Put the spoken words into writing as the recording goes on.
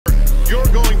You're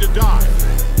going to die.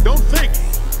 Don't think.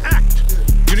 Act.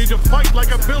 You need to fight like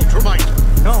a Viltrumite.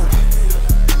 No.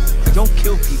 I don't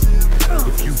kill people.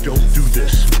 If you don't do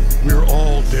this, we're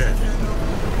all dead.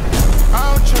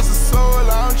 I don't trust a soul,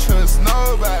 I don't trust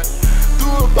nobody.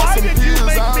 Why did you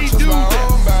make me do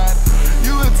this?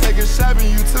 You would take a shot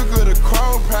and you took her to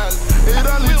Chrome Palace. It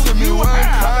only took me one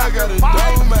car, I got a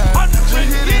dough man. Just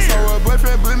hit it so her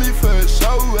boyfriend put me for a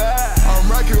show.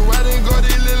 I'm rocking white and gold,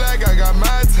 it look like I got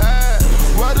my time.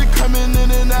 Water coming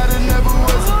in and out, it never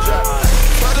was a drop.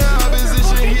 For the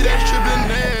opposition, he that tripping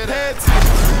there. Pay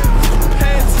attention,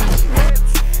 pay attention,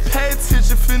 pay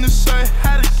attention, finna show you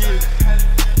how to get it.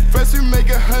 First we make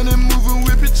 100 moving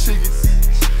whipping chickens.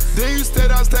 Then you stay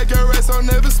down, stack your rest, I'll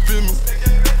never spin me.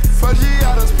 For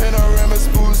Giotto's panorama,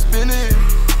 spoon spinning.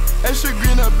 Extra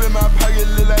green up in my pocket,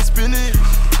 look like spinach.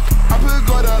 I put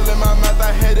gold all in my mouth,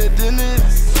 I had a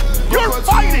dentist. You're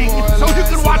fighting so you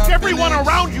can watch everyone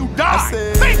around you die.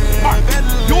 Think smart.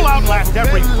 You'll outlast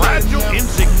every fragile,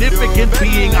 insignificant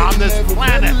being on this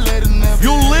planet.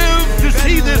 You'll live to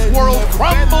see this world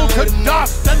crumble to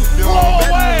dust and blow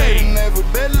away.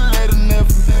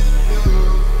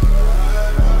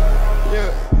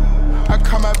 I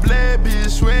call my blood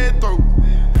bitch red throat.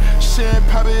 She ain't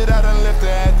pop it out and left her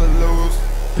at the lows.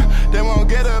 They won't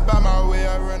get up out my way,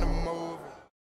 I run them.